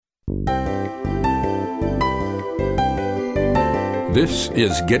This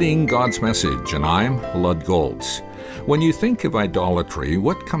is Getting God's Message, and I'm Lud Goltz. When you think of idolatry,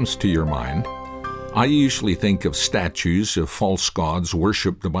 what comes to your mind? I usually think of statues of false gods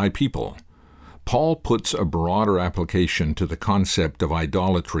worshipped by people. Paul puts a broader application to the concept of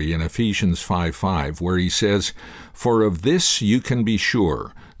idolatry in Ephesians 5:5, where he says, "For of this you can be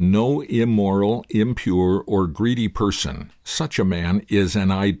sure, no immoral, impure, or greedy person, such a man is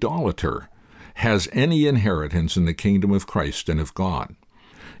an idolater, has any inheritance in the kingdom of Christ and of God."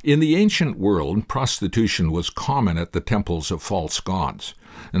 In the ancient world, prostitution was common at the temples of false gods,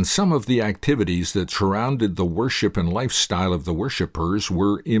 and some of the activities that surrounded the worship and lifestyle of the worshippers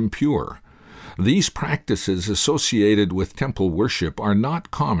were impure. These practices associated with temple worship are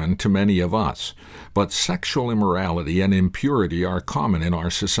not common to many of us, but sexual immorality and impurity are common in our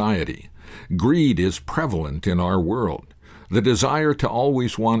society. Greed is prevalent in our world. The desire to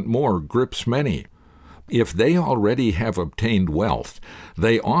always want more grips many. If they already have obtained wealth,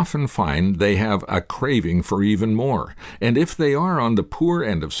 they often find they have a craving for even more. And if they are on the poor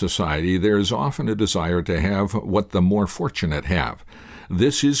end of society, there is often a desire to have what the more fortunate have.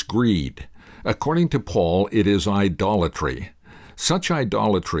 This is greed. According to Paul, it is idolatry. Such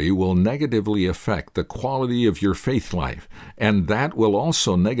idolatry will negatively affect the quality of your faith life, and that will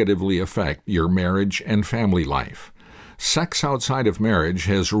also negatively affect your marriage and family life. Sex outside of marriage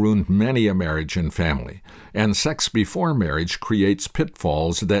has ruined many a marriage and family, and sex before marriage creates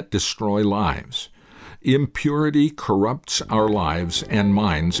pitfalls that destroy lives. Impurity corrupts our lives and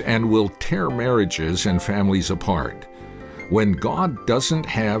minds and will tear marriages and families apart. When God doesn't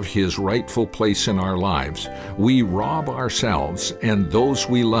have His rightful place in our lives, we rob ourselves and those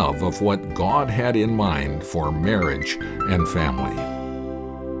we love of what God had in mind for marriage and family.